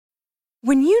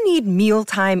When you need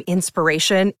mealtime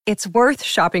inspiration, it's worth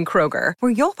shopping Kroger,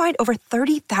 where you'll find over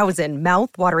 30,000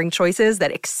 mouth-watering choices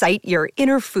that excite your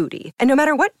inner foodie. And no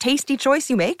matter what tasty choice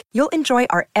you make, you'll enjoy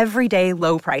our everyday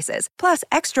low prices, plus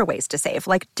extra ways to save,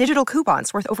 like digital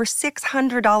coupons worth over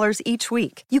 $600 each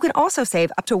week. You can also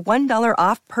save up to $1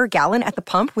 off per gallon at the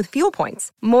pump with fuel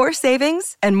points. More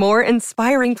savings and more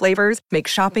inspiring flavors make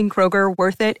shopping Kroger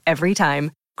worth it every time.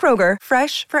 Kroger,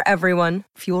 fresh for everyone.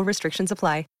 Fuel restrictions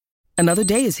apply. Another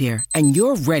day is here, and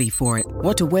you're ready for it.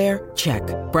 What to wear? Check.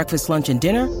 Breakfast, lunch, and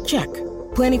dinner? Check.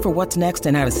 Planning for what's next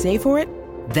and how to save for it?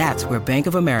 That's where Bank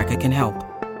of America can help.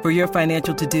 For your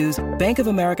financial to-dos, Bank of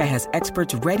America has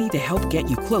experts ready to help get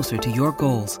you closer to your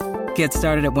goals. Get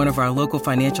started at one of our local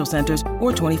financial centers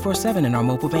or 24/7 in our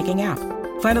mobile banking app.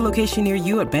 Find a location near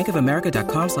you at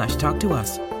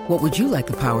bankofamerica.com/talktous. What would you like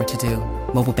the power to do?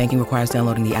 Mobile banking requires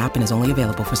downloading the app and is only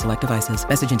available for select devices.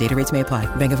 Message and data rates may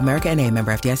apply. Bank of America N.A.,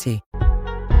 member FDIC.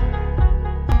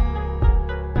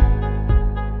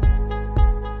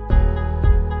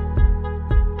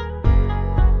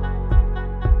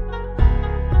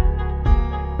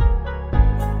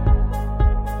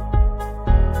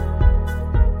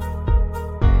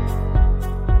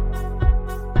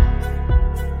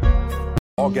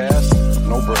 All gas,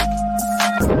 no brake.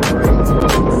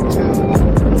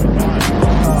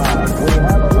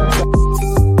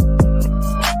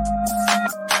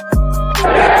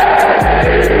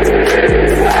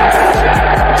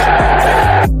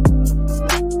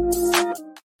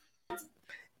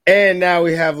 And now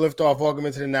we have liftoff. Welcome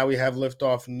into the Now We Have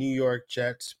Liftoff New York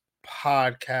Jets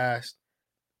podcast.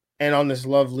 And on this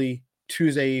lovely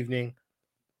Tuesday evening,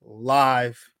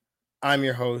 live, I'm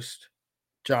your host,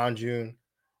 John June.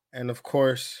 And of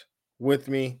course, with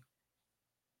me,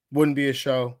 wouldn't be a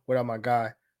show without my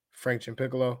guy, Frank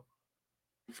Chimpiccolo.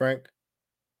 Frank,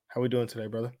 how we doing today,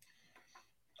 brother?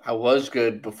 I was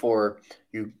good before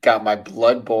you got my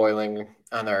blood boiling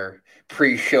on our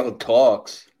pre-show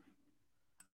talks.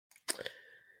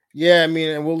 Yeah, I mean,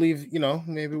 and we'll leave,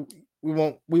 maybe we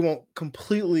won't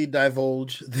completely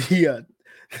divulge the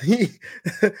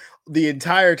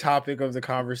entire topic of the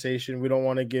conversation. We don't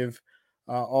want to give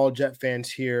all Jet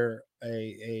fans here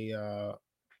a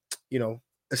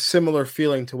similar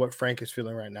feeling to what Frank is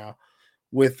feeling right now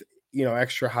with,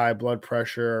 extra high blood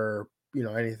pressure or,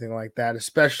 anything like that,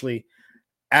 especially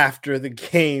after the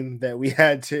game that we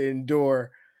had to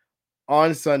endure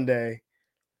on Sunday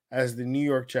as the New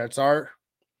York Jets, our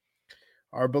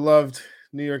beloved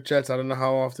New York Jets. I don't know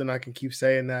how often I can keep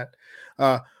saying that.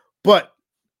 But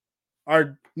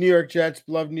our New York Jets,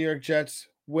 beloved New York Jets,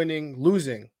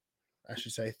 losing, I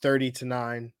should say,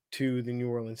 30-9 to the New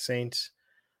Orleans Saints.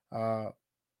 The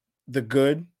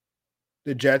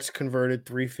Jets converted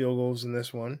 3 field goals in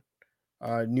this one.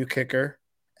 New kicker,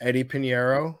 Eddie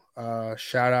Pinheiro.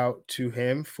 Shout out to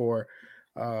him for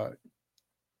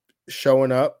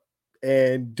showing up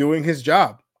and doing his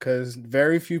job, because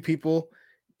very few people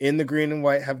in the green and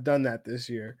white have done that this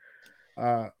year.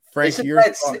 Frank,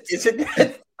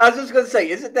 I was just going to say,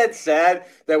 isn't that sad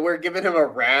that we're giving him a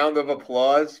round of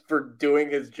applause for doing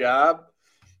his job?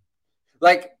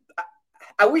 Like,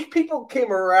 I wish people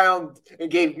came around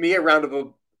and gave me a round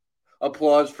of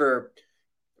applause for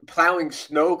plowing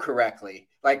snow correctly.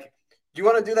 Like, do you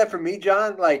want to do that for me,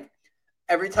 John? Like,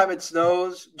 every time it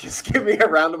snows, just give me a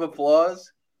round of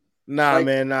applause? Nah, like,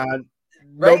 man, nah.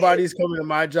 Right? Nobody's coming to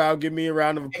my job. Give me a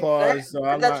round of applause.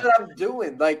 Exactly. So that's what I'm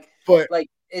doing. Like,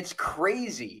 it's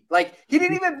crazy. Like, he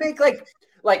didn't even make like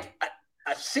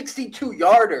a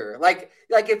 62-yarder. Like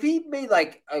if he made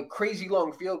like a crazy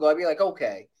long field goal, I'd be like,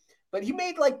 okay. But he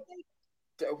made like,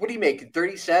 what do you make?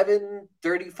 37,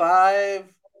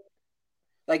 35?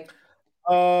 Like,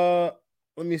 let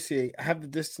me see. I have the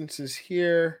distances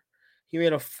here. He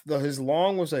made his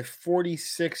long was a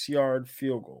 46-yard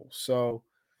field goal. So,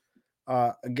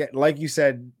 again, like you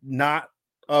said, not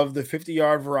of the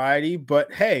 50-yard variety,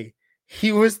 but hey,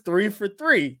 he was 3 for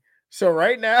 3. So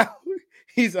right now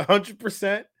he's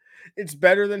 100%. It's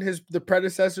better than the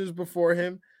predecessors before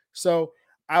him. So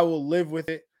I will live with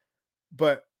it.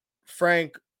 But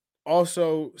Frank,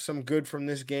 also some good from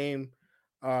this game.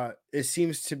 It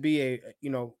seems to be a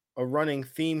running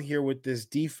theme here with this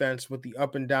defense, with the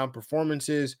up and down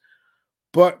performances.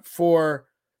 But for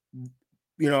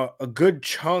a good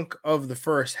chunk of the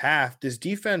first half, this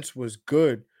defense was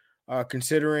good,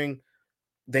 considering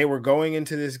they were going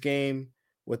into this game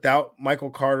without Michael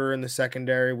Carter in the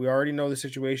secondary. We already know the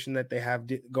situation that they have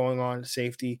going on at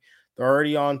safety. They're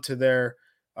already on to their,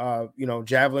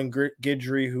 Javelin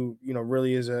Guidry, who,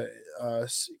 really is a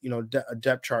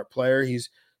depth chart player. He's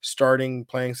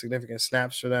playing significant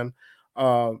snaps for them.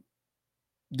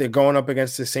 they're going up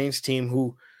against the Saints team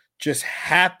who just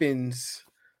happens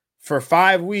for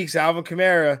 5 weeks. Alvin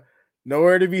Kamara,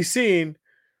 nowhere to be seen,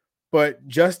 but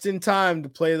just in time to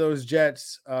play those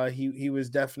Jets. He was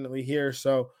definitely here.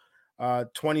 So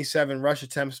 27 rush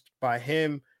attempts by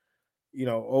him,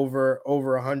 over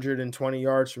 120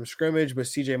 yards from scrimmage. But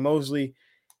CJ Mosley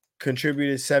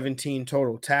contributed 17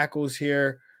 total tackles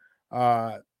here.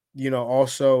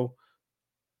 Also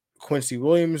Quincy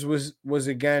Williams was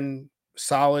again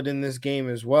solid in this game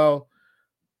as well.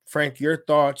 Frank, your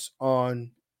thoughts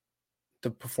on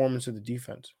the performance of the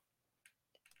defense?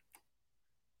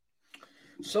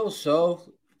 So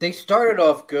they started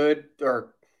off good,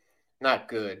 or not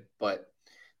good, but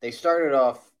they started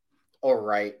off all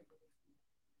right.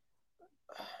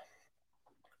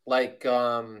 Like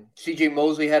CJ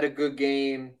Mosley had a good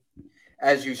game.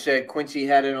 As you said, Quincy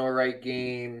had an all right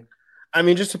game. I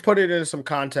mean, just to put it in some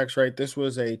context, right? This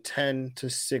was a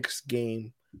 10-6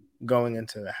 game going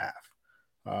into the half.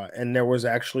 And there was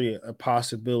actually a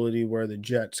possibility where the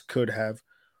Jets could have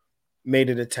made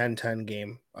it a 10-10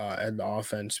 game and the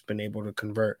offense been able to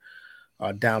convert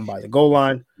down by the goal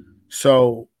line.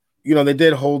 So, they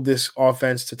did hold this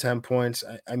offense to 10 points.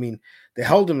 I mean, they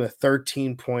held them to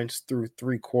 13 points through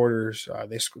 3 quarters.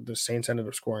 The Saints ended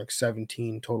up scoring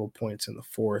 17 total points in the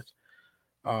fourth.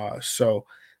 So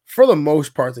for the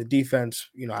most part, the defense,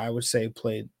 I would say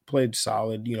played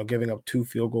solid, giving up 2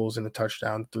 field goals and a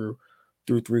touchdown through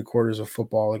 3 quarters of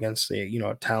football against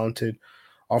a talented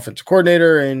offensive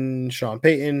coordinator and Sean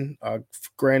Payton.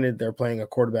 Granted, they're playing a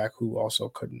quarterback who also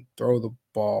couldn't throw the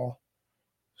ball.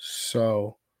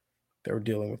 So they were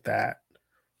dealing with that.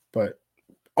 But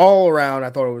all around,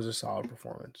 I thought it was a solid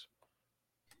performance.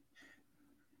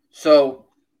 So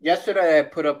yesterday I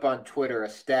put up on Twitter a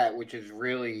stat which is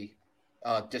really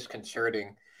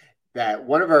disconcerting, that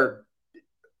one of our,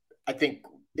 I think,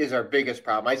 is our biggest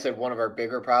problem. I said one of our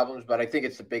bigger problems, but I think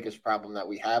it's the biggest problem that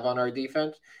we have on our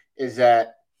defense is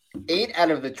that 8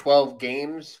 out of the 12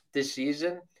 games this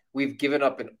season, we've given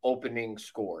up an opening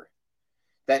score.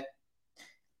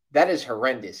 That is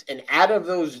horrendous. And out of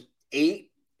those 8,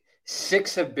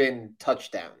 6 have been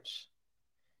touchdowns.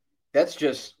 That's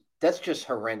just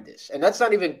horrendous. And that's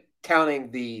not even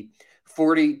counting the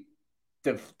 4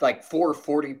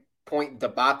 40-point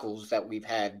debacles that we've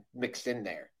had mixed in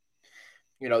there.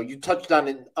 You touched on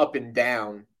it up and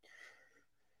down.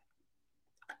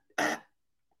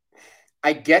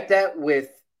 I get that with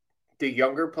the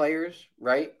younger players,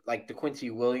 right? Like the Quincy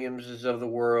Williamses of the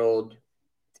world,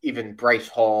 even Bryce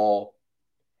Hall.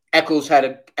 Eccles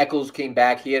came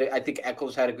back. I think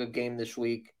Eccles had a good game this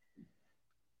week.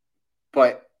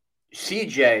 But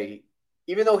CJ,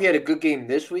 even though he had a good game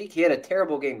this week, he had a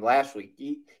terrible game last week.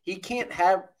 He can't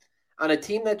have, on a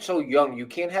team that's so young, you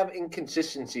can't have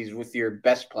inconsistencies with your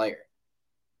best player.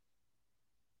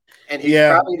 And he's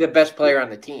probably the best player on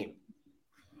the team.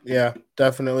 Yeah,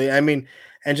 definitely. I mean,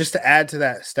 and just to add to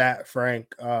that stat,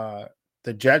 Frank, the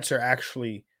Jets are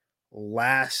actually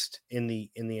last in the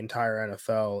entire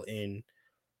NFL in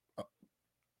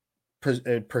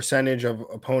percentage of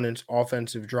opponents'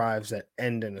 offensive drives that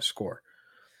end in a score.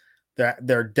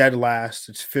 They're dead last.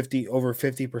 It's over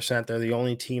 50%. They're the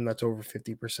only team that's over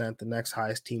 50%. The next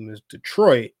highest team is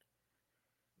Detroit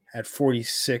at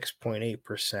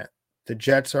 46.8%. The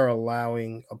Jets are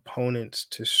allowing opponents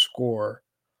to score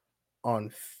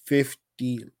on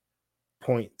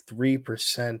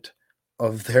 50.3%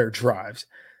 of their drives.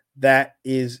 That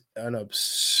is an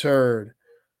absurd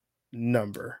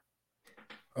number.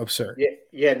 Absurd.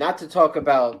 Yeah, not to talk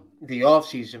about the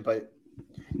offseason, but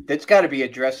that's got to be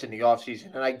addressed in the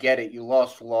offseason. And I get it. You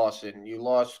lost Lawson. You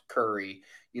lost Curry.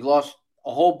 You lost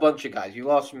a whole bunch of guys. You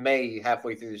lost May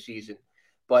halfway through the season.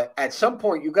 But at some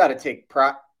point, you got to take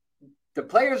pride. The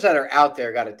players that are out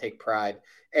there got to take pride.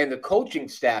 And the coaching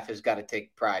staff has got to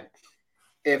take pride.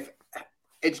 If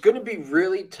it's going to be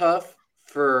really tough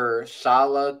for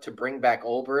Saleh to bring back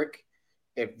Ulbrich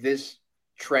if this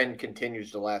trend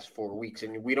continues the last 4 weeks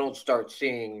and we don't start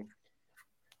seeing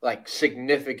like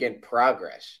significant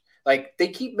progress. Like they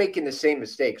keep making the same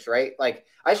mistakes, right? Like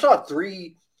I saw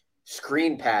 3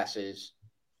 screen passes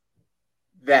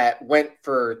that went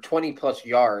for 20 plus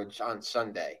yards on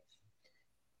Sunday.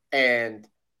 And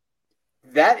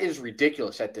that is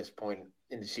ridiculous at this point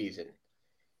in the season.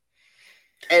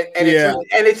 And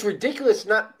it's ridiculous.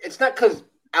 It's not because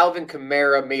Alvin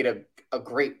Kamara made a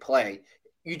great play.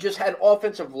 You just had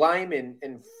offensive linemen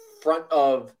in front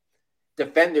of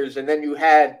defenders, and then you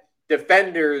had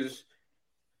defenders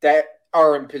that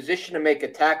are in position to make a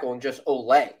tackle and just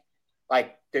olay.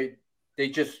 Like they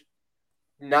just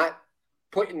not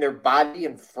putting their body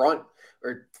in front,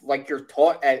 or like you're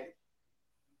taught at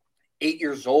 8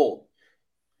 years old,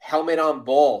 helmet on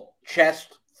ball,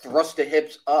 chest, thrust the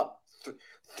hips up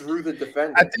through the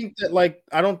defender. I think that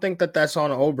I don't think that that's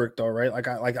on Ulbrich though, right?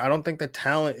 I don't think the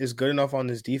talent is good enough on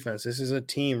this defense. This is a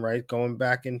team, right? Going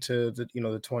back into the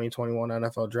 2021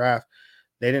 NFL draft,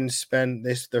 they didn't spend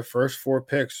their first 4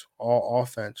 picks all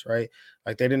offense, right?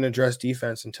 Like they didn't address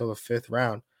defense until the 5th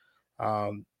round.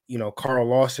 Carl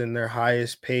Lawson, their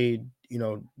highest paid,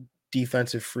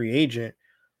 defensive free agent,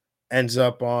 ends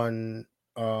up on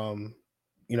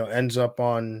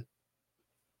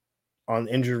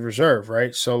injured reserve,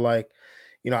 right? So I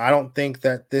don't think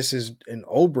that this is an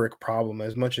Ulbrich problem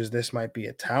as much as this might be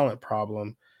a talent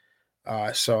problem.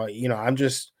 I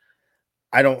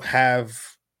don't have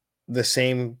the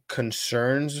same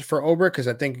concerns for Ulbrich because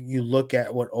I think you look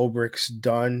at what Ulbrich's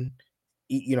done,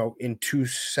 in 2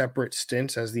 separate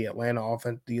stints as the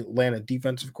Atlanta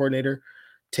defensive coordinator,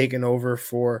 taking over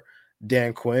for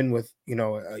Dan Quinn with,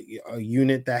 a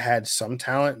unit that had some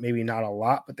talent, maybe not a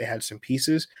lot, but they had some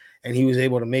pieces, and he was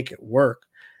able to make it work.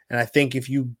 And I think if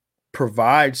you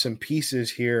provide some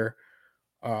pieces here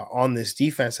on this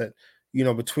defense that,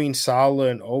 between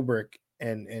Saleh and Ulbrich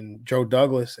and Joe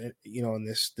Douglas, in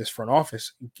this front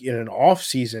office in an off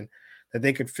season, that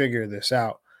they could figure this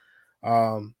out.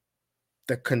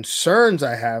 The concerns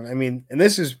I have, and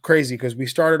this is crazy because we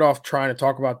started off trying to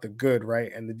talk about the good, right?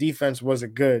 And the defense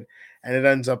wasn't good, and it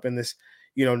ends up in this,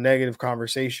 negative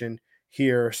conversation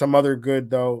here. Some other good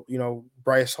though,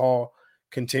 Bryce Hall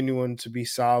continuing to be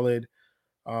solid.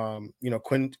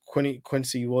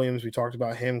 Quincy Williams, we talked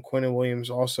about him. Quinnen Williams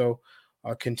also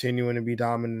continuing to be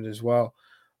dominant as well.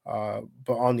 But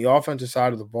on the offensive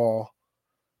side of the ball,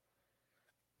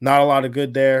 not a lot of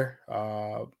good there.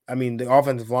 The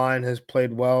offensive line has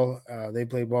played well. They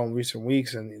played well in recent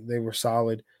weeks, and they were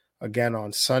solid again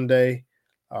on Sunday.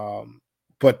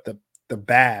 But the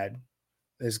bad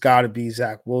has got to be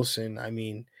Zach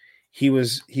Wilson. He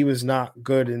was not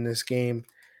good in this game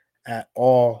at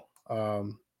all.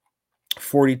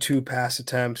 42 pass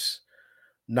attempts,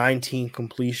 19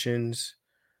 completions,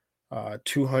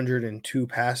 202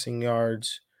 passing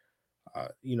yards.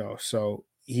 So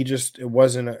it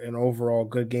wasn't an overall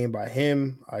good game by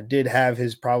him. Did have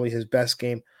probably his best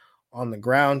game on the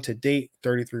ground to date,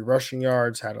 33 rushing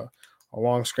yards, had a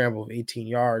long scramble of 18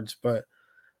 yards, but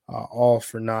all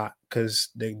for naught because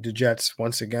the Jets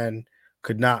once again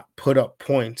could not put up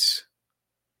points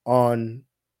they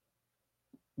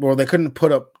couldn't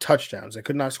put up touchdowns. They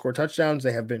could not score touchdowns.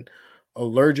 They have been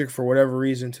allergic for whatever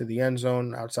reason to the end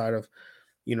zone outside of,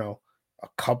 a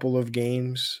couple of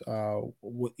games,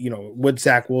 with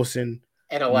Zach Wilson.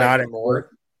 And Elijah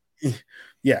Moore.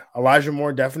 Yeah, Elijah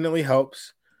Moore definitely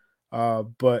helps.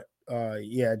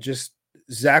 Just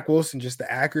Zach Wilson, just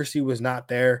the accuracy was not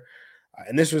there.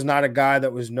 And this was not a guy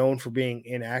that was known for being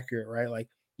inaccurate, right? Like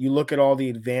you look at all the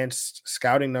advanced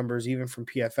scouting numbers, even from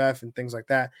PFF and things like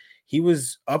that. He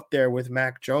was up there with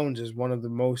Mac Jones as one of the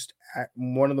most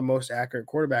accurate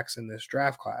quarterbacks in this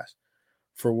draft class.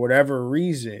 For whatever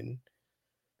reason,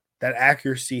 that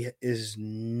accuracy is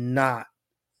not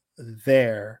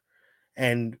there.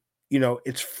 And,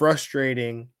 it's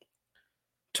frustrating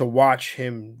to watch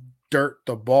him dirt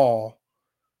the ball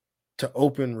to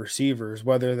open receivers,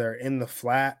 whether they're in the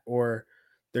flat or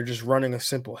they're just running a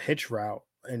simple hitch route.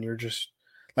 And you're just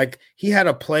like, he had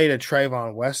a play to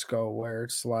Trayvon Wesco where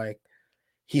it's like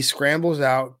he scrambles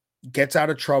out, gets out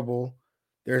of trouble.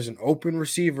 There's an open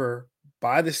receiver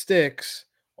by the sticks.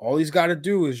 All he's got to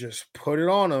do is just put it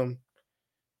on him.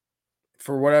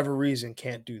 For whatever reason,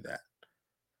 can't do that.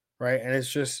 Right. And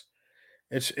it's just,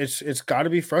 it's got to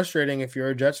be frustrating if you're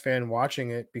a Jets fan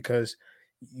watching it because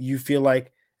you feel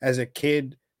like as a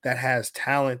kid that has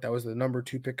talent, that was the number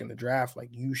 2 pick in the draft, like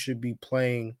you should be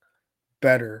playing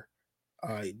better,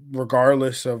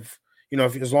 regardless of,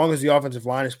 as long as the offensive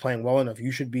line is playing well enough,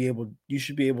 you should be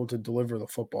able to deliver the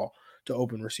football to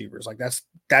open receivers. Like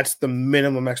that's the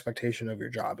minimum expectation of your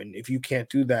job. And if you can't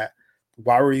do that,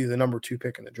 why were you the number 2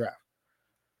 pick in the draft?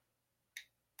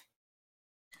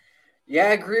 Yeah,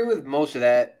 I agree with most of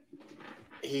that.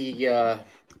 He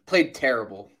played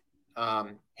terrible. I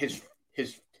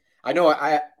know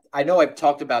I've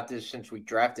talked about this since we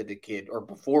drafted the kid or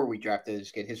before we drafted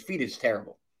this kid. His feet is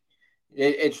terrible.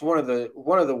 It's one of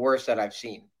the worst that I've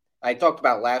seen. I talked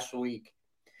about last week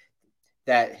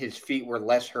that his feet were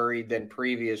less hurried than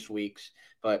previous weeks,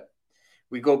 but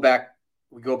we go back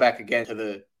again to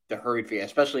the hurried feet,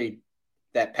 especially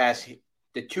that pass.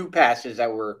 The 2 passes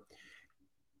that were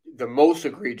the most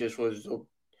egregious was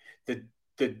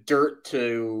the dirt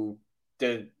to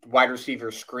the wide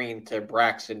receiver screen to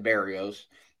Braxton Berrios,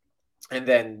 and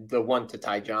then the one to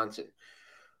Ty Johnson.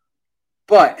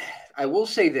 But I will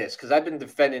say this because I've been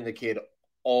defending the kid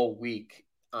all week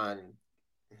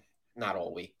not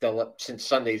all week, since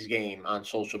Sunday's game on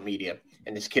social media,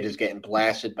 and this kid is getting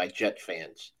blasted by Jet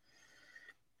fans.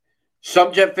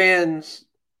 Some Jet fans,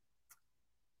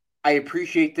 I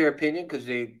appreciate their opinion because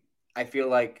I feel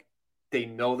like they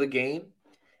know the game,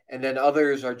 and then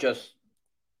others are just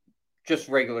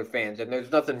regular fans, and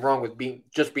there's nothing wrong with being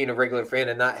a regular fan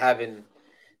and not having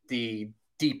the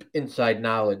deep inside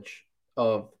knowledge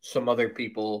of some other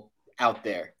people out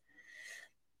there.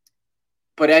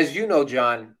 But as you know,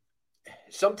 John,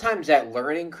 sometimes that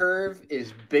learning curve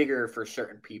is bigger for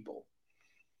certain people,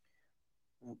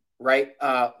 right?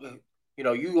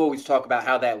 You always talk about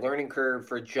how that learning curve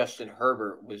for Justin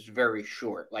Herbert was very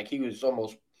short. Like he was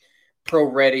almost pro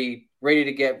ready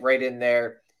to get right in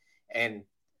there and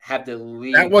have the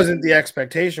lead. That wasn't the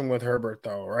expectation with Herbert,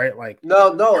 though, right? Like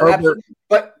no, Herbert, absolutely.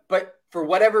 But for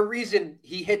whatever reason,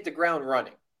 he hit the ground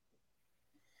running.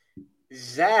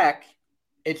 Zach,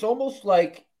 it's almost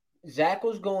like Zach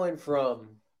was going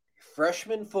from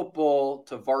freshman football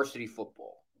to varsity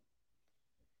football.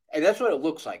 And that's what it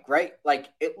looks like, right? Like,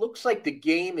 it looks like the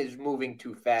game is moving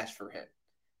too fast for him.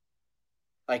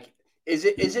 Like, is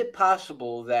it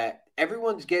possible that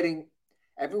everyone's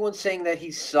saying that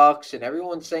he sucks and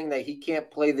everyone's saying that he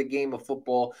can't play the game of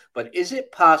football, but is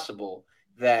it possible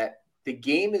that the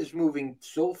game is moving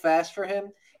so fast for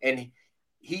him and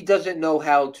he doesn't know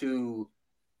how to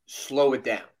slow it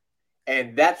down?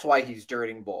 And that's why he's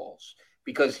dirting balls,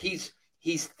 because he's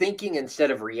thinking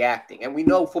instead of reacting. And we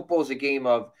know football is a game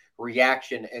of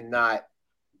reaction and not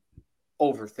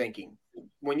overthinking.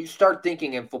 When you start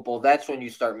thinking in football, that's when you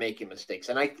start making mistakes.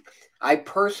 And I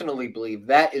personally believe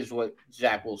that is what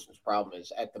Zach Wilson's problem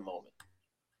is at the moment.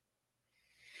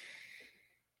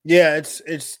 Yeah,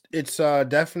 it's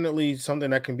definitely something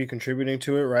that can be contributing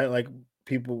to it, right? Like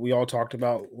we all talked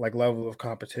about like level of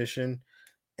competition,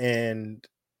 and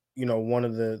one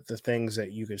of the things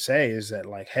that you could say is that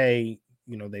like, hey,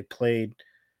 they played.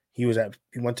 He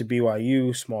went to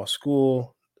BYU, small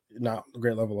school, not a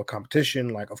great level of competition.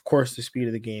 Like, of course, the speed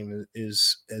of the game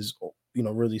is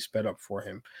really sped up for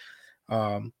him.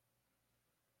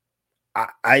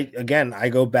 I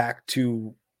go back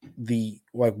to the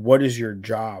like, what is your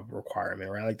job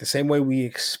requirement, right? Like the same way we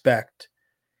expect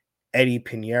Eddie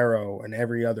Pinheiro and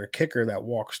every other kicker that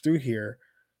walks through here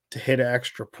to hit an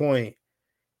extra point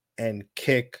and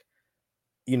kick,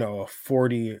 a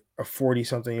 40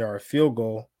 something yard field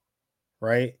goal,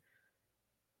 right?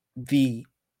 We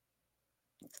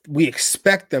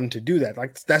expect them to do that.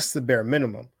 Like that's the bare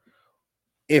minimum.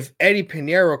 If Eddie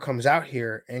Pinheiro comes out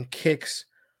here and kicks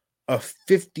a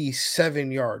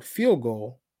 57-yard field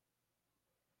goal,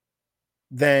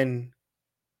 then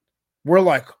we're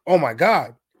like, oh my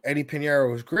God, Eddie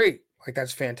Pinheiro is great. Like,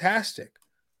 that's fantastic.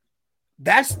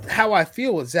 That's how I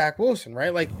feel with Zach Wilson,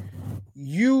 right? Like,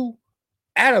 you,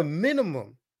 at a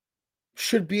minimum,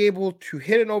 should be able to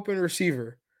hit an open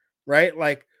receiver, right?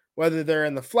 Like, whether they're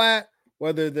in the flat,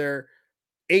 whether they're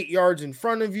 8 yards in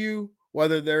front of you,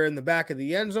 whether they're in the back of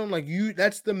the end zone, like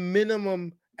that's the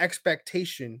minimum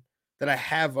expectation that I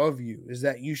have of you, is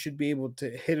that you should be able to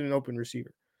hit an open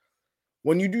receiver.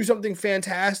 When you do something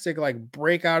fantastic, like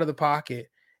break out of the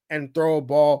pocket and throw a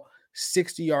ball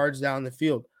 60 yards down the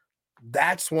field,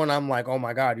 that's when I'm like, oh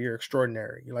my God, you're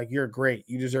extraordinary. You're great.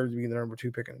 You deserve to be the number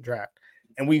 2 pick in the draft.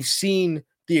 And we've seen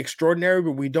the extraordinary,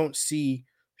 but we don't see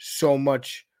so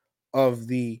much of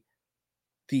the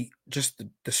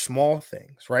small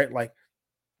things, right? Like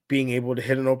being able to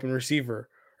hit an open receiver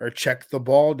or check the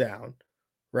ball down,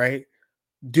 right?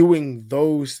 Doing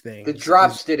those things. The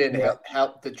drops didn't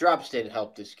help. The drops didn't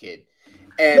help this kid.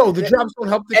 And no, the drops don't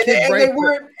help the kid. And right?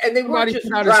 They weren't just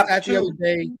put out a stat the other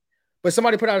day. But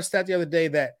somebody put out a stat the other day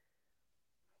that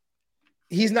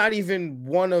he's not even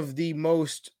one of the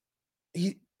most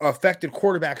affected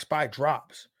quarterbacks by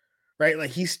drops, right? Like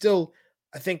he's still,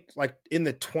 I think, like in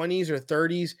the 20s or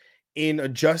 30s in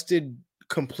adjusted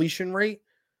completion rate,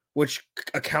 which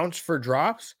accounts for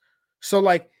drops. So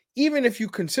like, even if you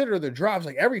consider the drops,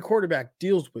 like every quarterback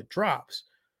deals with drops,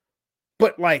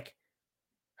 but like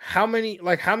how many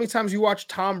times you watch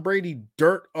Tom Brady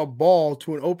dirt a ball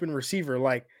to an open receiver?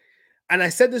 Like, and I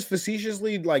said this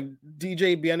facetiously, like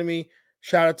DJ Bieniemy,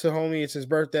 shout out to homie, it's his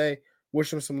birthday,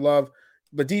 wish him some love.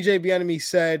 But DJ Bieniemy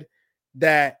said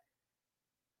that,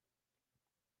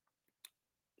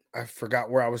 I forgot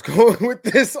where I was going with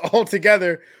this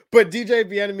altogether, but DJ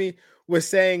Bieniemy was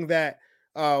saying that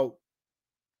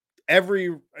every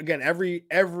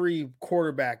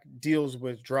quarterback deals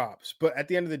with drops, but at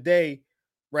the end of the day,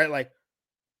 right, like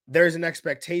there's an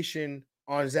expectation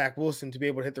on Zach Wilson to be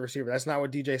able to hit the receiver. That's not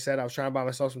what DJ said. I was trying to buy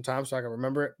myself some time so I can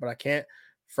remember it, but I can't.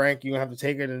 Frank, you're going to have to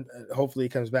take it, and hopefully it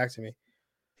comes back to me.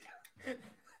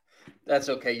 That's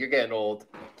okay. You're getting old.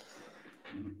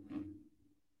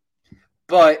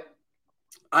 But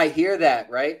I hear that,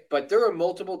 right? But there are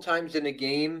multiple times in the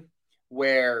game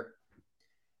where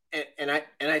and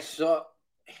I saw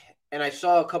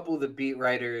a couple of the beat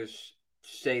writers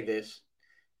say this,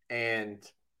 and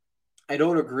I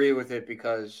don't agree with it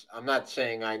because I'm not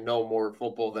saying I know more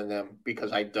football than them,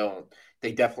 because I don't.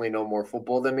 They definitely know more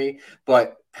football than me.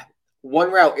 But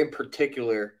one route in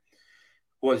particular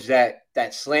was that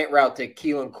slant route to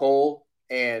Keelan Cole,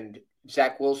 and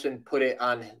Zach Wilson put it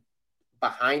on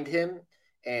behind him,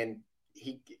 and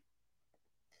he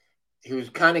was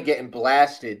kind of getting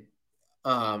blasted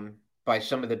by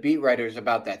some of the beat writers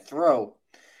about that throw.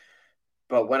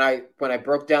 But when I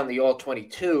broke down the all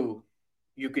 22,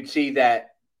 you could see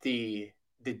that the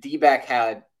D-back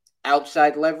had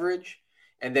outside leverage,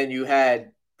 and then you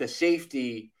had the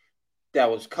safety that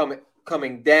was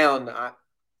coming down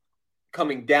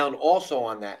also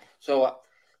on that. So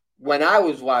when I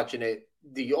was watching it,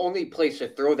 the only place to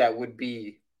throw that would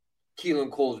be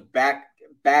Keelan Cole's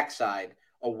backside,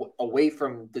 away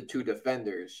from the two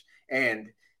defenders. And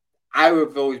I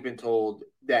have always been told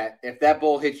that if that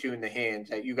ball hits you in the hands,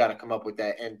 that you got to come up with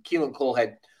that. And Keelan Cole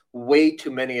had way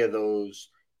too many of those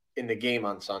in the game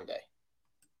on Sunday.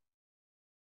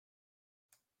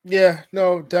 Yeah,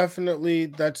 no, definitely.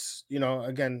 That's,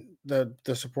 again, the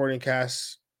supporting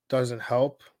cast doesn't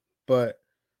help, but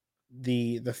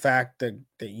the fact that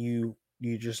you're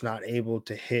just not able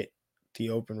to hit the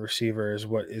open receiver is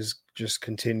what is just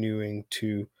continuing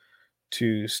to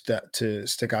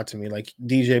stick out to me. Like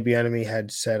DJ Bieniemy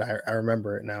had said, I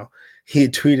remember it now. He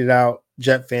had tweeted out,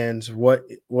 Jet fans, what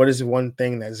is the one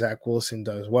thing that Zach Wilson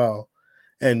does well?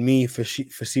 And me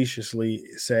facetiously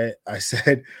said,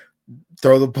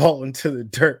 throw the ball into the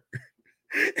dirt.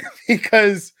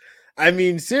 Because, I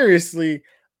mean, seriously,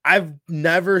 I've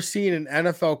never seen an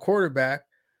NFL quarterback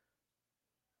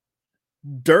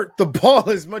dirt the ball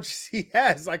as much as he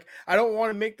has. Like, I don't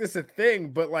want to make this a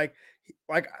thing, but like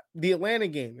the Atlanta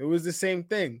game, it was the same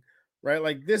thing, right?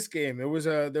 Like this game, there was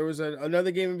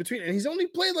another game in between, and he's only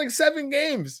played like 7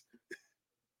 games,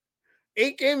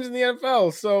 8 games in the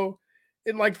NFL. So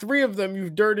in like 3 of them,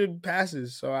 you've dirted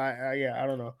passes. So I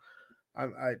don't know.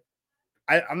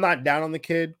 I'm not down on the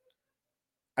kid.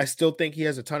 I still think he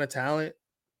has a ton of talent,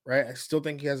 right? I still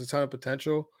think he has a ton of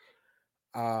potential.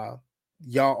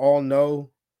 Y'all all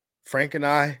know Frank and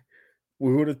I,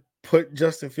 we would have put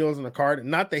Justin Fields in the card.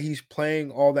 Not that he's playing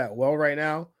all that well right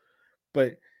now,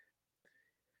 but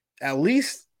at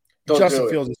least Justin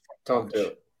Fields is fun to watch. Don't do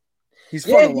it. He's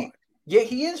fun to watch. Yeah,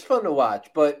 he is fun to watch,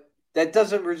 but that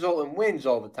doesn't result in wins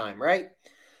all the time, right?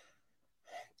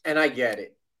 And I get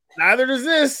it. Neither does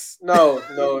this. No,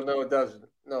 it doesn't.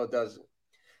 No, it doesn't.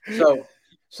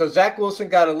 So Zach Wilson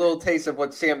got a little taste of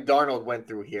what Sam Darnold went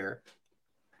through here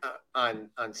on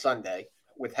Sunday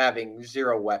with having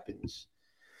 0 weapons.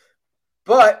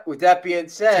 But with that being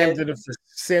said,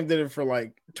 Sam did it for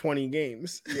like 20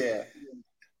 games. Yeah.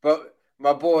 But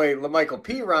my boy LaMichael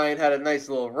P. Ryan had a nice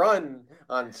little run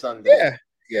on Sunday. Yeah,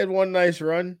 he had one nice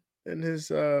run in his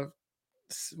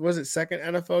was it second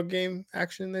NFL game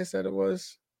action, they said it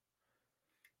was?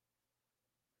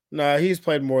 No, he's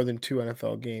played more than 2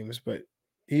 NFL games, but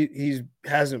he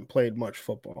hasn't played much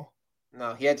football.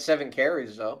 No, he had 7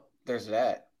 carries though. There's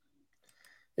that.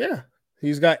 Yeah,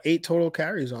 he's got 8 total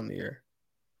carries on the year.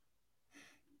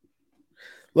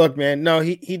 Look, man, no,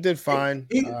 he did fine.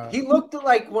 He looked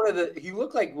like one of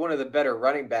the better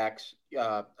running backs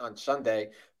on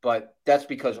Sunday, but that's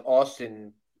because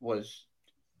Austin was.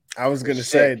 I was gonna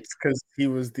say it's because he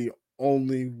was the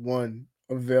only one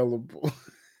available.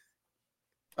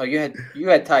 Oh, you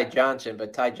had Ty Johnson,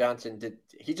 but Ty Johnson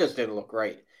just didn't look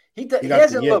right. He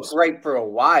hasn't looked right for a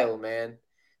while, man.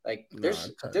 Like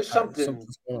there's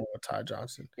something's going on with Ty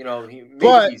Johnson.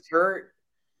 Maybe he's hurt.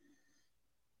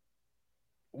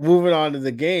 Moving on to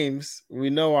the games, we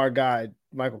know our guy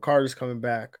Michael Carter's coming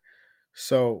back.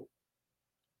 So,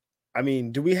 I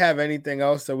mean, do we have anything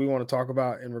else that we want to talk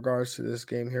about in regards to this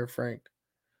game here, Frank?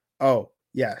 Oh,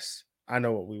 yes. I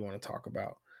know what we want to talk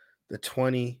about. The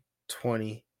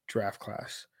 2020 draft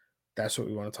class. That's what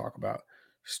we want to talk about.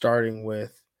 Starting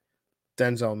with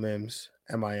Denzel Mims,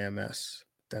 MIMS.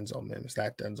 Denzel Mims.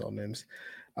 Denzel Mims.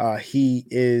 He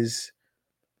is.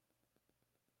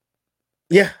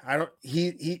 Yeah, I don't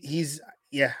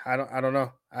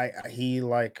know. He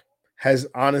has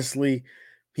honestly,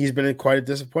 he's been in quite a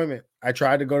disappointment. I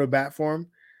tried to go to bat for him.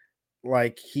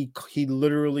 Like he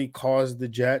literally caused the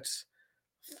Jets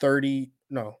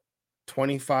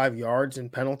 25 yards in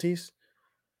penalties.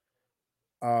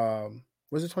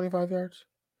 Was it 25 yards?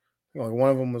 One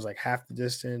of them was like half the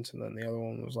distance, and then the other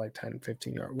one was like 10,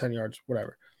 15 yards, 10 yards,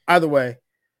 whatever. Either way,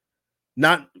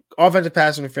 not offensive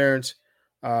pass interference,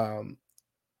 an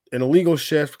illegal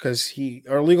shift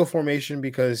or illegal formation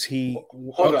because he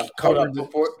covered the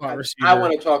spot receiver. I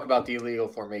want to talk about the illegal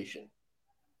formation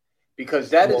because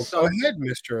that is something. Go ahead,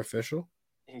 Mr. Official.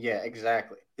 Yeah,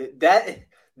 exactly.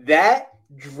 That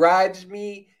drives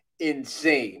me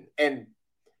insane. And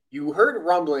you heard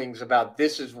rumblings about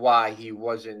this is why he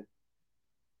wasn't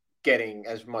getting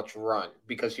as much run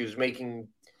because he was making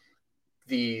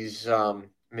these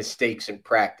mistakes in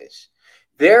practice.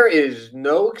 There is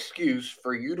no excuse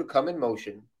for you to come in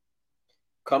motion,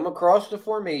 come across the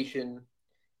formation,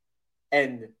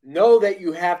 and know that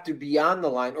you have to be on the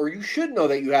line, or you should know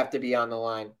that you have to be on the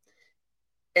line,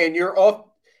 and you're off,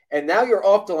 and now you're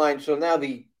off the line. So now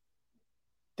the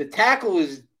tackle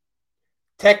is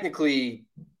technically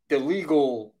the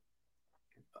legal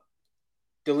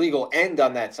end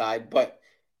on that side, but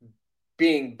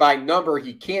being by number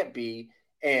he can't be,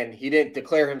 and he didn't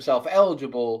declare himself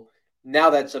eligible.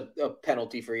 Now that's a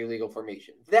penalty for illegal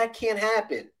formation. That can't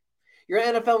happen. You're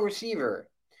an NFL receiver.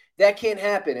 That can't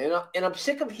happen. And I'm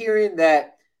sick of hearing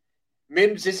that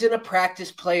Mims isn't a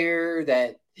practice player,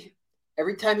 that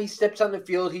every time he steps on the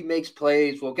field, he makes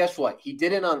plays. Well, guess what? He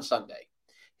didn't on Sunday.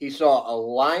 He saw a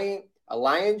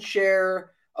lion's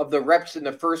share of the reps in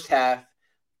the first half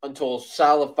until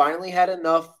Saleh finally had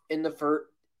enough in the first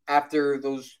after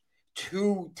those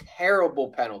two terrible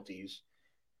penalties.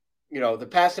 The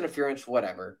pass interference,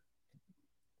 whatever.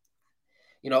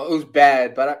 It was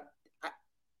bad, but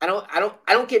I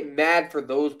don't get mad for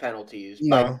those penalties.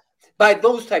 No. By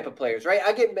those type of players, right?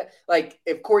 I get like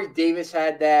if Corey Davis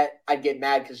had that, I'd get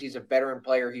mad because he's a veteran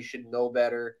player. He should know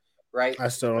better, right? I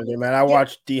still don't get mad. I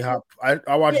watched D-Hop.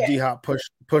 I watched D-Hop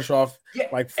push off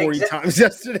like 40 times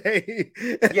yesterday.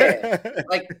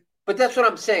 But that's what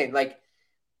I'm saying.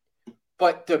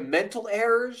 But the mental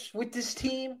errors with this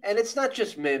team, and it's not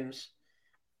just Mims,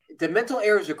 the mental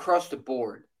errors across the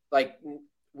board.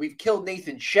 We've killed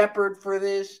Nathan Shepard for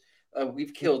this.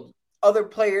 We've killed other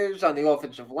players on the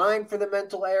offensive line for the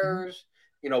mental errors.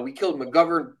 We killed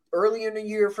McGovern early in the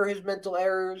year for his mental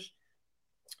errors.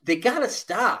 They got to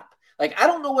stop. I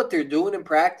don't know what they're doing in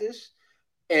practice.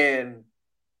 And,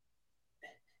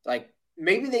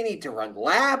 maybe they need to run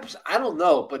laps. I don't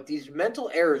know. But these mental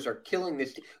errors are killing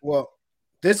this team. Well,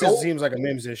 seems like a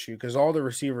Mims issue because all the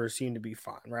receivers seem to be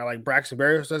fine, right? Like Braxton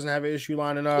Berrios doesn't have an issue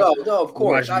lining up. No, of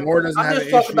course. I'm just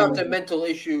talking about the mental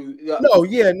issue.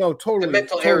 Totally. The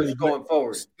mental errors going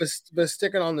forward. But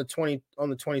sticking on the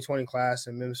 2020 class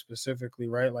and Mims specifically,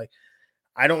 right?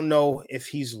 I don't know if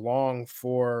he's long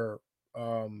for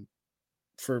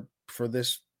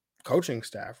this coaching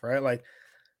staff, right?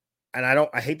 And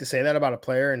I hate to say that about a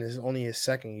player and it's only his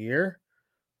second year,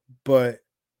 but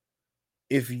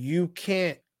if you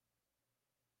can't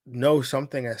know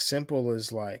something as simple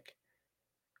as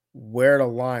where to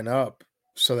line up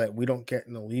so that we don't get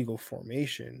an illegal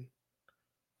formation,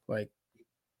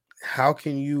 how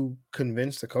can you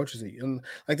convince the coaches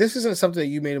that this isn't something that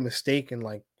you made a mistake in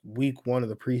week 1 of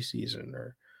the preseason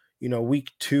or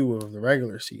week 2 of the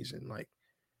regular season?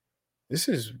 This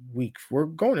is we're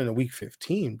going into week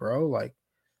 15, bro.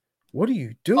 What are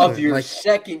you doing? Of your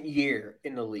second year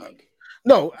in the league.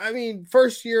 No, I mean,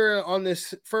 first year in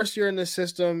this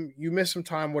system, you miss some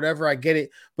time, whatever. I get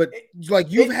it, but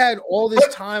you've had all this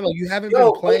time, you haven't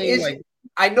been playing.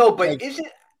 I know, but isn't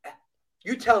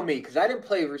you tell me because I didn't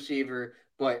play receiver,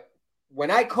 but when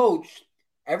I coached,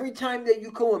 every time that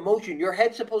you go in motion, your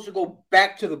head's supposed to go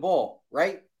back to the ball,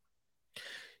 right?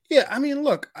 Yeah, I mean,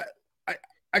 look,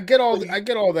 I get all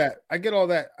that. I get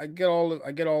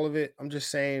all of it. I'm just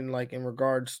saying, in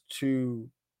regards to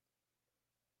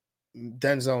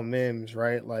Denzel Mims,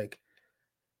 right?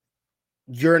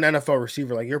 You're an NFL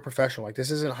receiver, you're a professional.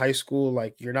 This isn't high school.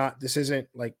 You're not. This isn't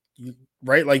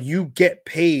right. You get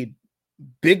paid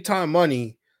big time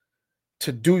money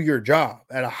to do your job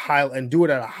at a high and do it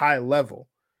at a high level,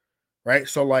 right?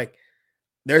 So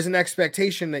there's an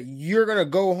expectation that you're gonna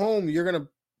go home. You're gonna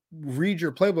read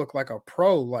your playbook like a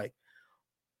pro.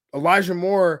 Elijah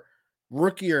Moore,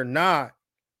 rookie or not.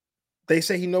 They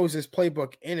say he knows his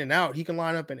playbook in and out. He can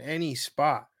line up in any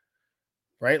spot,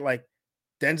 right?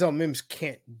 Denzel Mims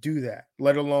can't do that,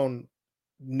 let alone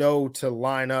know to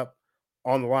line up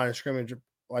on the line of scrimmage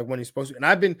when he's supposed to. And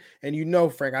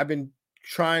Frank, I've been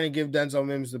trying to give Denzel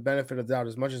Mims the benefit of the doubt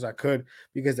as much as I could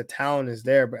because the talent is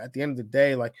there. But at the end of the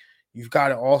day, you've got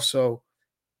to also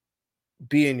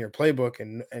be in your playbook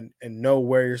and know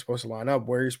where you're supposed to line up,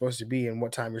 where you're supposed to be, and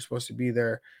what time you're supposed to be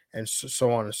there, and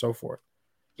so on and so forth.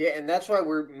 Yeah, and that's why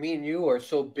me and you are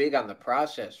so big on the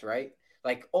process, right?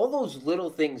 Like all those little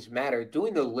things matter.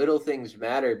 Doing the little things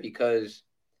matter because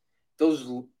those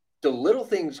the little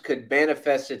things could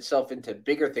manifest itself into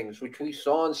bigger things, which we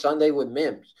saw on Sunday with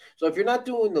Mims. So if you're not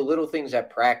doing the little things at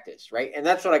practice, right? And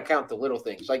that's what I count the little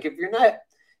things. Like if you're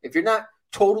not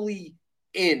totally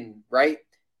in, right,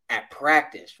 at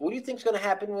practice, what do you think is going to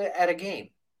happen at a game?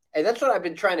 And that's what I've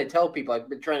been trying to tell people. I've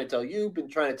been trying to tell you, been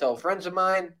trying to tell friends of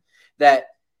mine that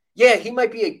yeah, he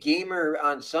might be a gamer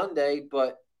on Sunday,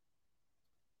 but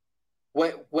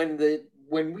when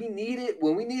we needed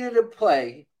to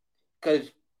play, because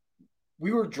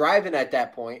we were driving at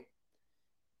that point,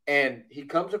 and he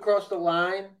comes across the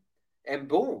line, and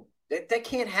boom, that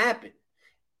can't happen.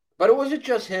 But it wasn't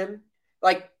just him.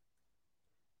 Like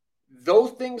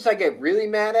those things I get really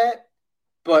mad at.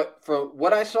 But from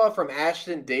what I saw from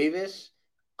Ashton Davis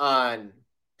on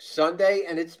Sunday,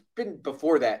 and it's been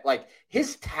before that, like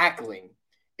his tackling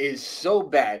is so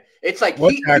bad. It's like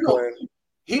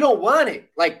he don't want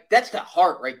it. Like that's the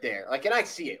heart right there. Like, and I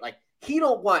see it. Like he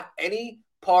don't want any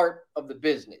part of the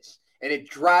business, and it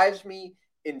drives me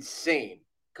insane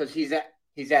because he's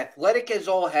athletic as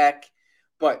all heck,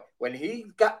 but when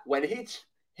it's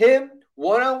him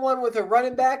one-on-one with a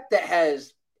running back that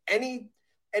has any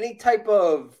type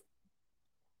of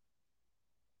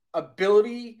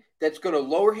ability that's going to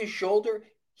lower his shoulder,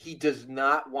 he does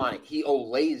not want it. He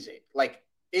olays it. Like,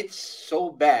 it's so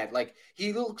bad. Like,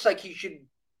 he looks like he should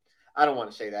 – I don't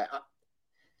want to say that.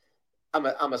 I'm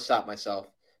going to stop myself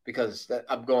because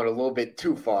I'm going a little bit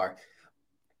too far.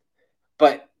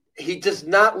 But he does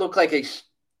not look like a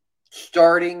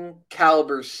starting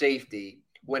caliber safety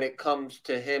when it comes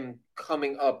to him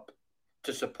coming up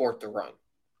to support the run.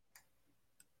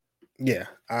 Yeah,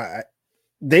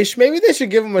 maybe they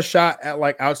should give him a shot at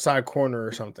like outside corner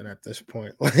or something at this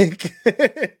point. Like,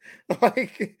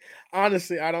 like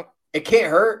honestly, I don't. It can't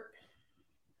hurt.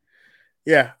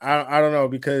 Yeah, I don't know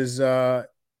because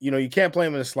you can't play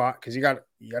him in the slot because you got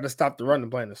to stop the run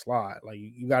and play in the slot. Like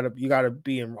you got to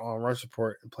be on run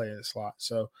support and play in the slot.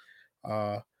 So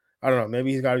I don't know.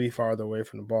 Maybe he's got to be farther away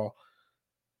from the ball,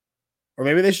 or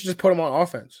maybe they should just put him on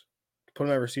offense, put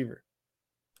him at receiver.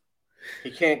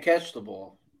 He can't catch the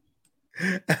ball.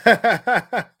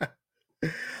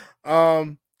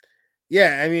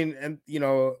 Yeah, I mean, and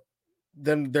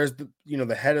then there's the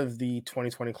head of the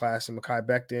 2020 class, and Mekhi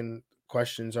Becton.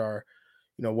 Questions are,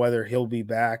 whether he'll be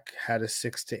back. Had a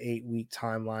 6 to 8 week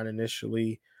timeline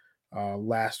initially.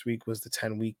 Last week was the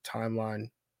 10-week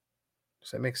timeline. Does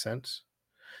that make sense?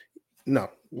 No,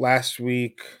 last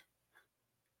week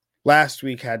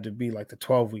had to be like the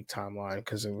 12-week timeline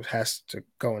because it has to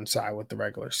coincide with the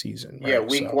regular season. Right? Yeah,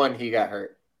 week 1 he got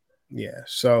hurt. Yeah,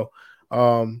 so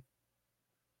I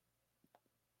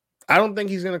don't think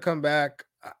he's going to come back.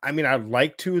 I mean, I'd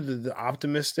like to. The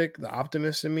optimist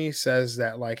in me says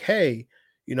that, like, hey,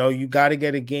 you got to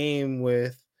get a game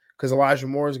with, because Elijah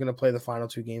Moore is going to play the final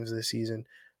 2 games of the season.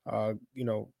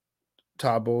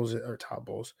 Todd Bowles.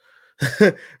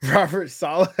 Robert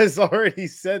Saleh has already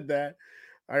said that.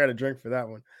 I got a drink for that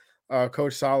one.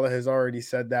 Coach Saleh has already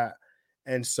said that.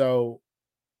 And so,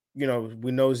 we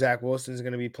know Zach Wilson is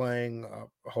going to be playing.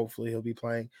 Hopefully he'll be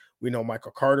playing. We know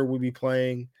Michael Carter will be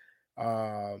playing.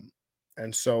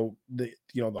 And so the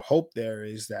hope there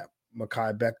is that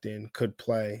Mekhi Becton could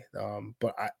play.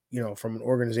 But from an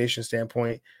organization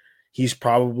standpoint, he's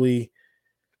probably,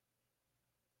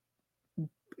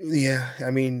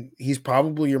 he's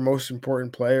probably your most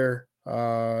important player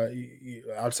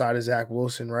outside of Zach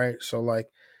Wilson, right? So like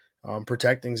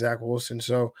protecting Zach Wilson.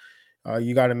 So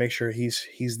you got to make sure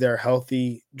he's there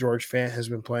healthy. George Fant has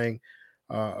been playing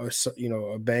a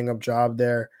bang up job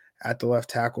there at the left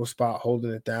tackle spot,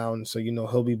 holding it down. So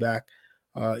he'll be back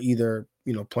either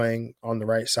playing on the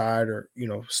right side or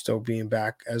still being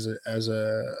back as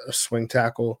a swing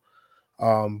tackle.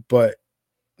 But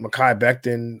Mekhi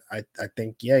Becton, I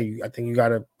think you got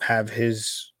to have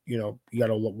his, you got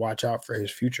to watch out for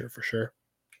his future for sure.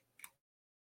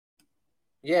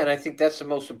 Yeah, and I think that's the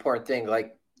most important thing.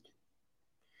 Like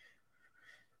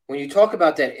when you talk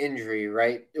about that injury,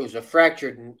 right? It was a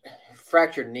fractured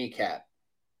kneecap.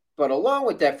 But along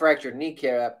with that fractured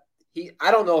kneecap, I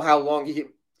don't know how long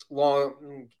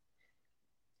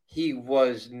he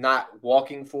was not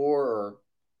walking for,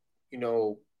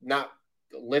 or not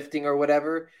lifting or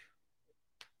whatever.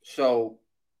 So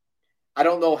I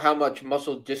don't know how much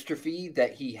muscle dystrophy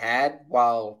that he had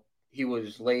while he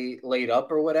was laid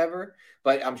up or whatever,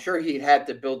 but I'm sure he had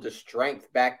to build the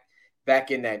strength back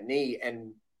in that knee.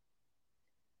 And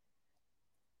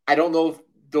I don't know if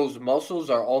those muscles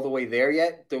are all the way there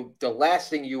yet. The last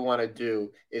thing you want to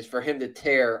do is for him to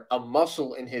tear a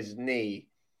muscle in his knee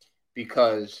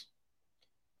because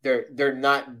they're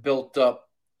not built up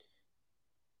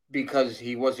because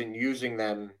he wasn't using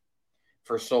them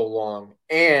for so long.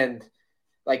 And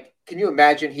like, can you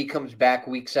imagine he comes back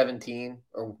week 17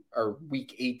 or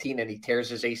week 18 and he tears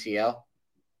his ACL?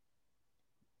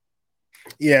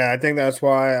 Yeah, I think that's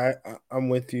why I'm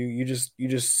with you. You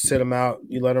just sit him out.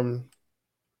 You let him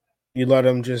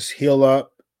just heal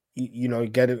up.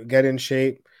 Get in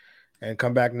shape and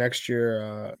come back next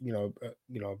year.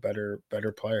 Better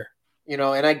player.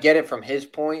 And I get it from his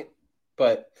point,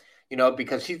 but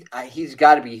because he's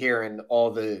got to be hearing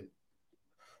all the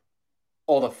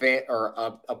fan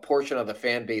or a portion of the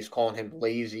fan base calling him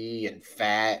lazy and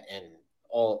fat and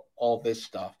all this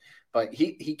stuff. But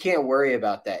he can't worry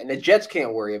about that, and the Jets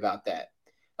can't worry about that.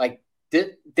 Like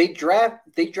they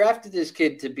drafted this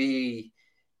kid to be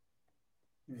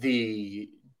the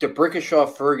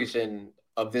Brickashaw Ferguson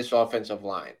of this offensive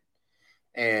line,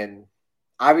 and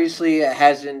obviously it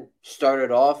hasn't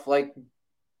started off like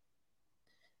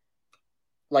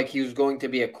he was going to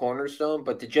be a cornerstone.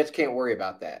 But the Jets can't worry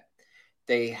about that.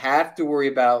 They have to worry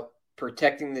about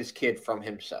protecting this kid from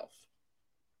himself.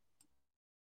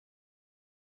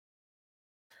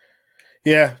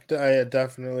 Yeah,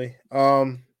 definitely.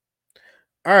 All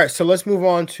right, so let's move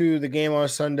on to the game on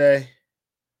Sunday.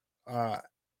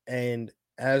 And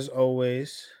as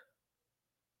always,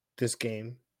 this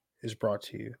game is brought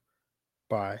to you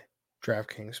by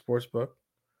DraftKings Sportsbook.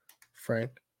 Frank,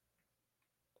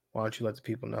 why don't you let the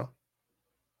people know?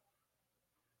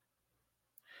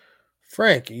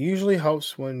 Frank, it usually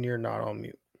helps when you're not on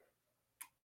mute.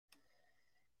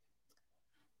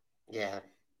 Yeah,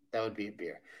 that would be a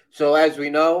beer. So as we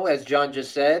know, as John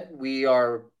just said, we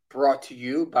are brought to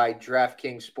you by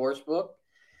DraftKings Sportsbook.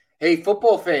 Hey,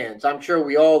 football fans, I'm sure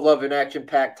we all love an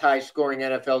action-packed, high-scoring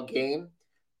NFL game,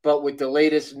 but with the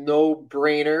latest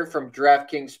no-brainer from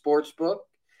DraftKings Sportsbook,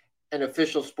 an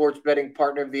official sports betting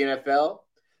partner of the NFL,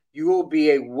 you will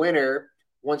be a winner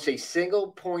once a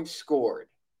single point scored.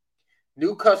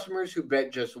 New customers who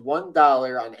bet just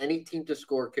 $1 on any team to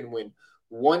score can win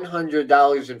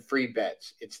 $100 in free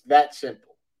bets. It's that simple.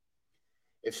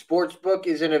 If Sportsbook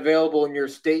isn't available in your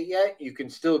state yet, you can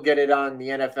still get it on the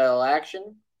NFL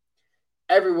action.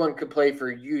 Everyone can play for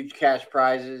huge cash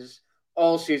prizes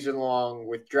all season long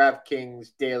with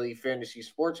DraftKings daily fantasy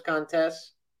sports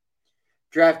contests.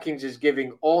 DraftKings is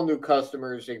giving all new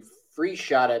customers a free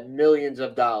shot at millions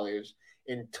of dollars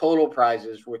in total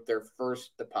prizes with their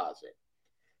first deposit.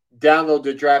 Download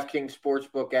the DraftKings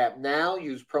Sportsbook app now.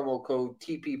 Use promo code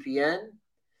TPPN.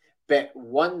 Bet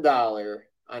 $1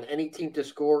 on any team to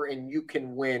score, and you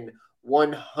can win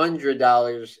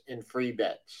 $100 in free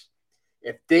bets.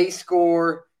 If they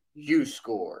score, you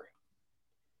score.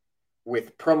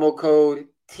 With promo code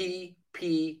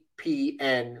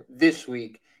TPPN this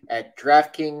week at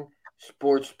DraftKings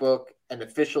Sportsbook, an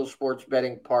official sports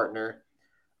betting partner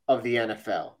of the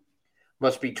NFL.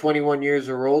 Must be 21 years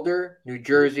or older, New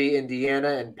Jersey,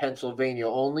 Indiana, and Pennsylvania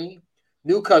only.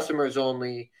 New customers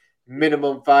only.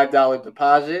 Minimum $5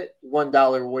 deposit,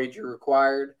 $1 wager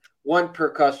required, one per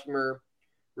customer.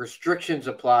 Restrictions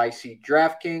apply. See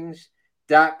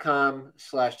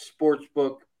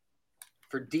DraftKings.com/sportsbook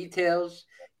for details.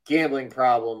 Gambling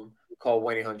problem, call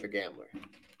 1-800-GAMBLER.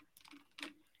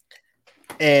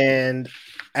 And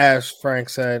as Frank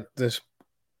said, this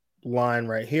line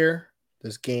right here,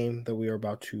 this game that we are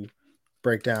about to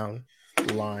break down,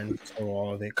 the line for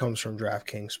all of it comes from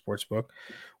DraftKings Sportsbook,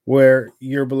 where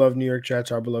your beloved New York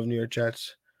Jets, our beloved New York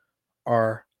Jets,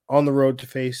 are on the road to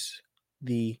face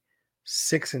the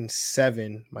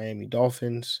 6-7 Miami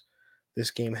Dolphins. This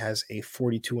game has a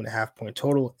 42.5 point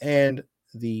total, and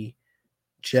the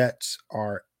Jets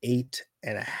are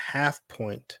 8.5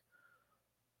 point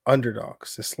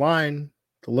underdogs. This line,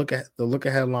 the look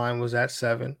ahead line was at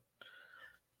 7.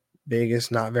 Vegas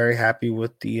not very happy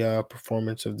with the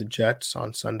performance of the Jets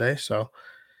on Sunday, so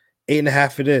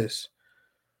 8.5 it is.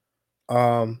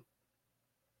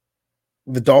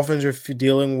 The Dolphins are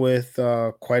dealing with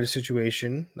quite a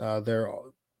situation. They're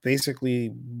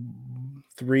basically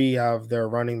 3 of their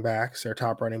running backs, their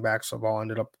top running backs, have all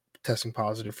ended up testing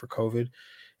positive for COVID.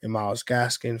 And Myles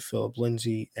Gaskin, Philip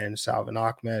Lindsay, and Salvon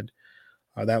Ahmed.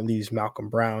 That leaves Malcolm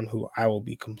Brown, who I will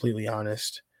be completely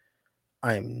honest,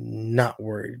 I am not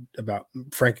worried about.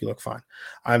 Frank, you look fine.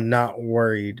 I'm not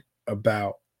worried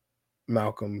about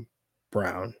Malcolm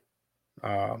Brown.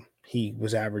 He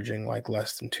was averaging like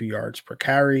less than 2 yards per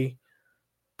carry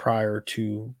prior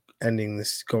to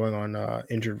going on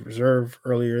injured reserve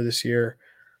earlier this year.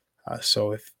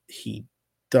 So he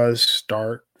does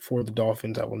start for the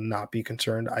Dolphins, I will not be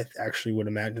concerned. I actually would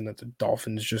imagine that the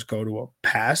Dolphins just go to a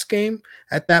pass game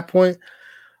at that point.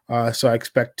 So I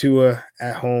expect Tua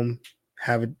at home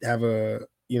have a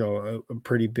a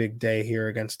pretty big day here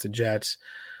against the Jets.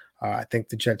 I think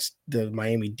the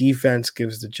Miami defense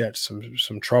gives the Jets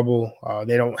some trouble.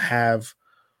 They don't have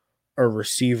a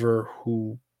receiver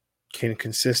who can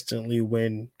consistently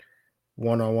win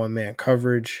one-on-one man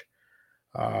coverage.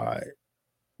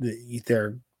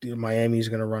 Miami's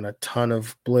going to run a ton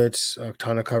of blitz, a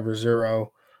ton of cover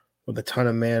zero, with a ton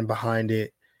of man behind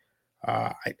it.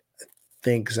 I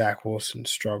think Zach Wilson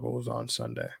struggles on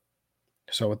Sunday.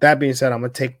 So with that being said, I'm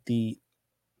going to take the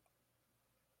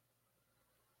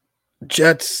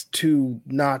Jets to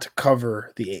not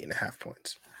cover the 8.5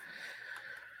 points.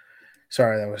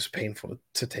 Sorry, that was painful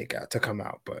to come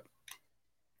out, but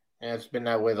yeah, it's been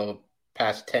that way the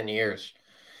past 10 years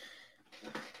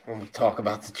when we talk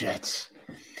about the Jets.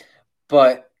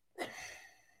 But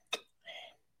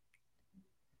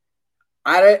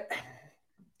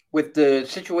with the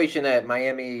situation that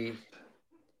Miami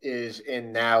is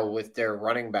in now with their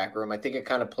running back room, I think it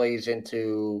kind of plays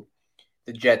into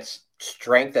the Jets'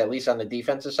 strength, at least on the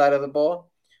defensive side of the ball.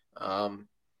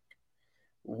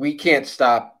 We can't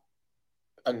stop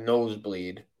a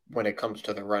nosebleed when it comes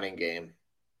to the running game.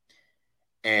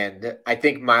 And I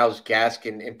think Myles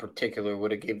Gaskin in particular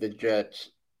would have gave the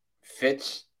Jets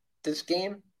fits this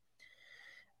game.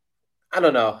 I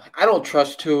don't know. I don't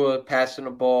trust Tua passing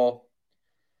the ball.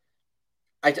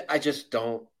 I just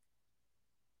don't.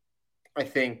 I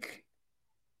think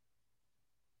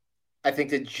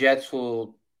the Jets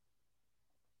will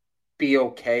be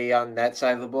okay on that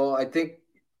side of the ball. I think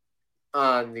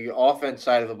on the offense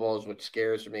side of the ball is what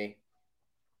scares me.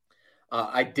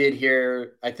 I did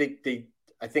hear. I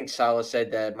think Salah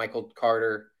said that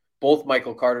both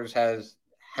Michael Carters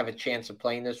have a chance of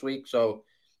playing this week. So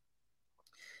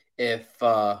if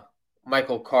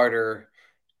Michael Carter,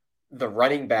 the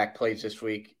running back, plays this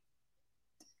week,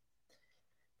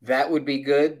 that would be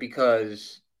good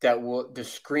because the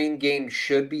screen game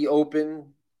should be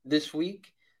open this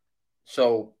week.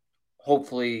 So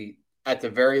hopefully, at the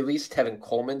very least, Tevin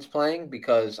Coleman's playing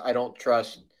because I don't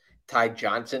trust Ty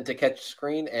Johnson to catch a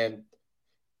screen, and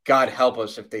God help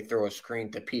us if they throw a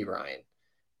screen to P. Ryan,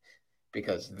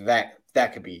 because that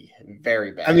could be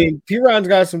very bad. I mean, P. Ryan's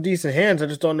got some decent hands. I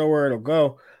just don't know where it'll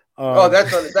go.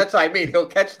 That's what I mean. He'll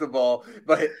catch the ball,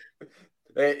 but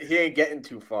he ain't getting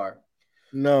too far.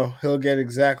 No, he'll get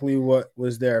exactly what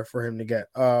was there for him to get.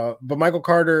 But Michael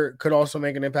Carter could also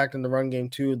make an impact in the run game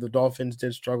too. The Dolphins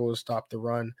did struggle to stop the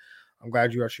run. I'm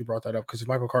glad you actually brought that up because if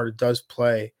Michael Carter does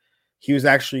play, he was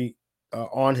actually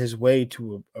on his way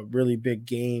to a really big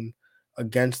game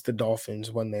against the Dolphins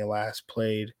when they last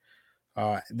played.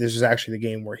 This is actually the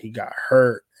game where he got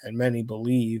hurt, and many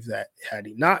believe that had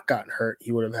he not gotten hurt,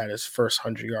 he would have had his first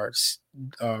 100 yards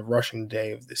rushing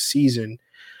day of the season.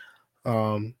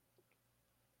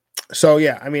 So,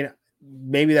 yeah, I mean,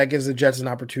 maybe that gives the Jets an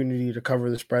opportunity to cover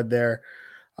the spread there.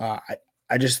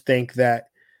 I just think that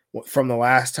from the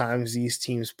last times these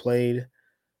teams played,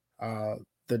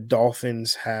 the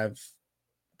Dolphins have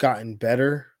gotten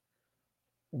better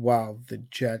while the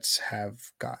Jets have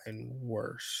gotten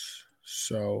worse.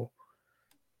 So,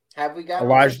 have we gotten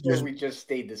worse or we just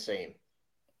stayed the same?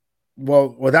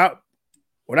 Well, without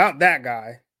that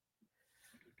guy,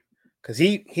 because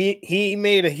he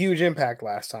made a huge impact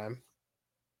last time.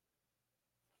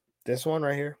 This one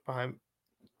right here behind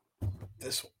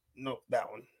this one. No,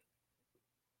 that one.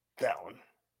 That one.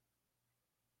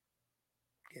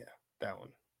 Yeah, that one.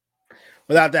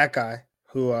 Without that guy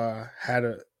who had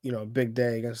a big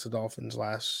day against the Dolphins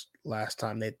last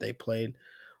time they played,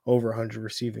 over 100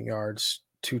 receiving yards,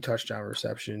 2 touchdown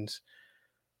receptions.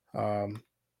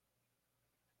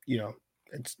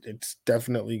 It's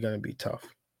definitely going to be tough.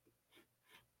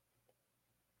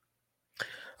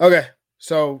 Okay,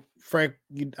 so Frank,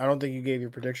 I don't think you gave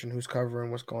your prediction. Who's covering?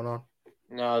 What's going on?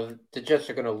 No, the Jets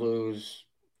are going to lose,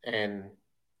 and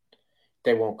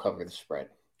they won't cover the spread.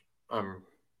 I'm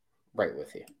right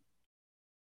with you.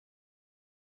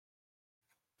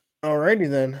 Alrighty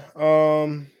then.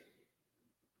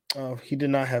 He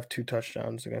did not have 2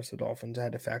 touchdowns against the Dolphins. I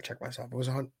had to fact check myself.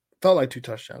 It felt like 2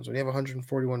 touchdowns. When you have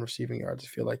 141 receiving yards, I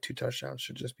feel like 2 touchdowns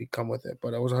should just come with it.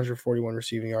 But it was 141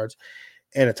 receiving yards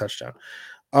and a touchdown.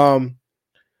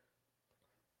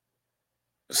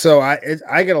 So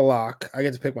I get a lock. I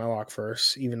get to pick my lock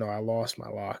first, even though I lost my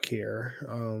lock here.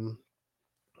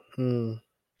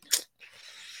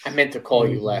 I meant to call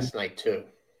you last night too.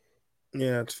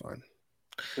 Yeah, it's fine.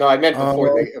 No, I meant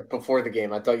before the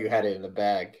game. I thought you had it in the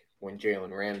bag when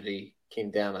Jalen Ramsey came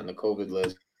down on the COVID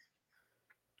list.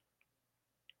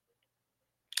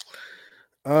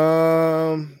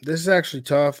 This is actually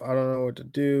tough. I don't know what to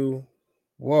do.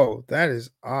 Whoa, that is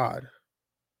odd.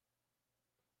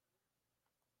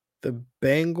 The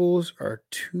Bengals are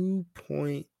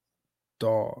 2-point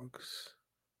dogs.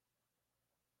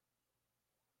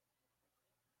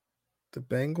 The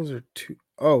Bengals are 2.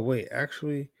 Oh, wait,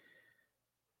 actually.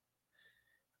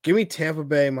 Give me Tampa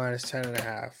Bay minus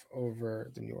 10.5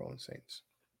 over the New Orleans Saints.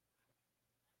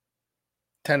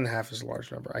 10.5 is a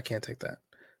large number. I can't take that.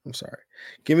 I'm sorry.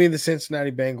 Give me the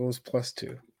Cincinnati Bengals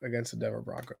 +2 against the Denver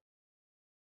Broncos.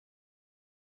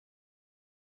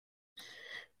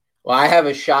 Well, I have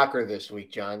a shocker this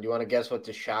week, John. Do you want to guess what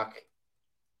the shock?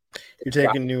 You're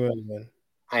taking New England.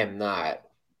 I am not.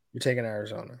 You're taking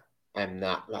Arizona. I'm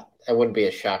not. I wouldn't be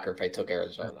a shocker if I took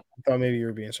Arizona. I thought maybe you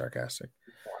were being sarcastic.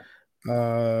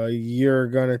 You're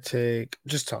gonna take.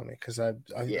 Just tell me, because I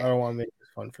don't want to make this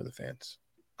fun for the fans.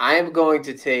 I am going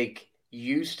to take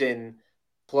Houston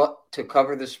to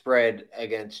cover the spread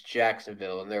against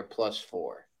Jacksonville, and they're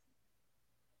 +4.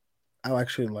 I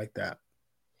actually like that.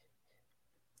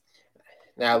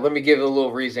 Now, let me give a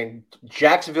little reason.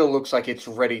 Jacksonville looks like it's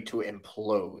ready to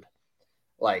implode.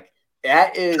 Like,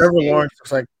 that is...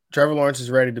 Trevor Lawrence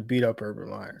is ready to beat up Urban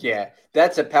Meyer. Yeah,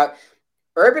 that's a...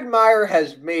 Urban Meyer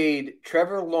has made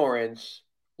Trevor Lawrence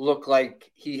look like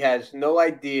he has no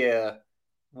idea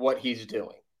what he's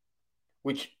doing,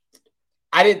 which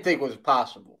I didn't think was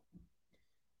possible.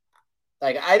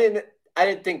 Like, I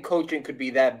didn't think coaching could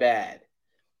be that bad.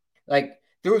 Like,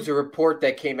 there was a report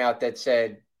that came out that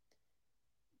said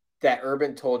that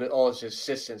Urban told all his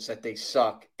assistants that they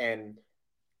suck and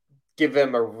give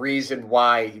them a reason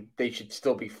why they should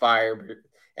still be fired.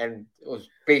 And it was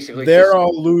basically they're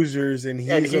all losers and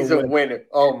he's a winner.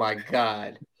 Oh my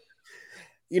God.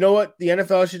 You know what? The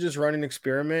NFL should just run an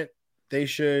experiment. They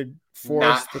should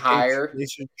force they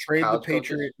should trade the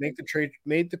Patriots,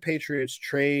 make the Patriots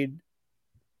trade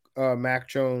Mac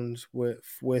Jones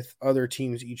with other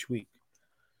teams each week.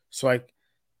 So like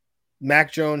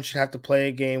Mac Jones should have to play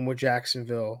a game with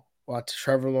Jacksonville while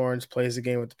Trevor Lawrence plays a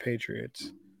game with the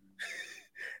Patriots.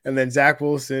 And then Zach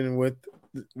Wilson with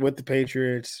the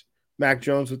Patriots, Mac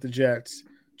Jones with the Jets,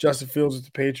 Justin Fields with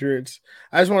the Patriots.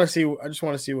 I just want to see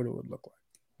what it would look like.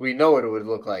 We know what it would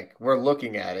look like. We're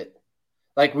looking at it.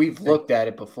 Like we've looked at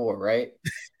it before, right?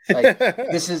 Like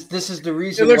this is the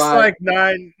reason why. It looks why... like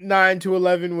 9 to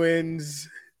 11 wins.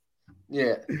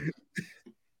 Yeah.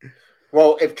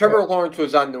 Well, if Trevor Lawrence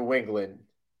was on New England,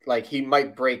 like he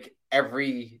might break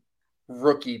every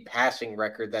rookie passing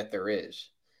record that there is.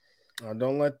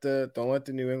 Don't let the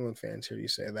New England fans hear you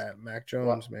say that. Mac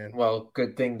Jones, man. Well,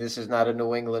 good thing this is not a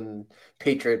New England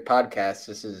Patriot podcast.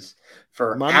 This is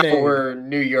for our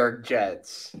New York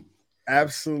Jets.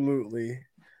 Absolutely.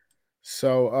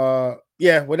 So,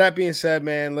 yeah. With that being said,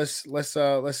 man, let's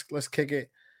kick it.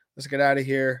 Let's get out of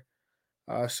here.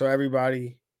 So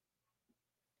everybody,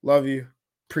 love you,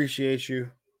 appreciate you.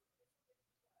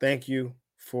 Thank you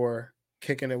for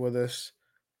kicking it with us,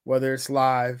 whether it's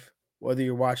live, whether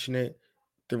you're watching it,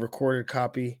 the recorded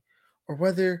copy, or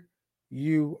whether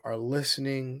you are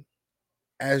listening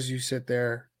as you sit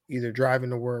there, either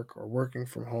driving to work or working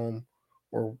from home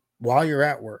or while you're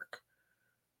at work.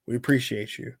 We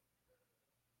appreciate you.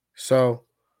 So,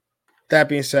 that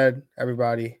being said,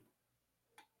 everybody,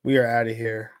 we are out of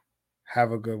here.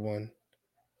 Have a good one.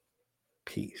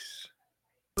 Peace.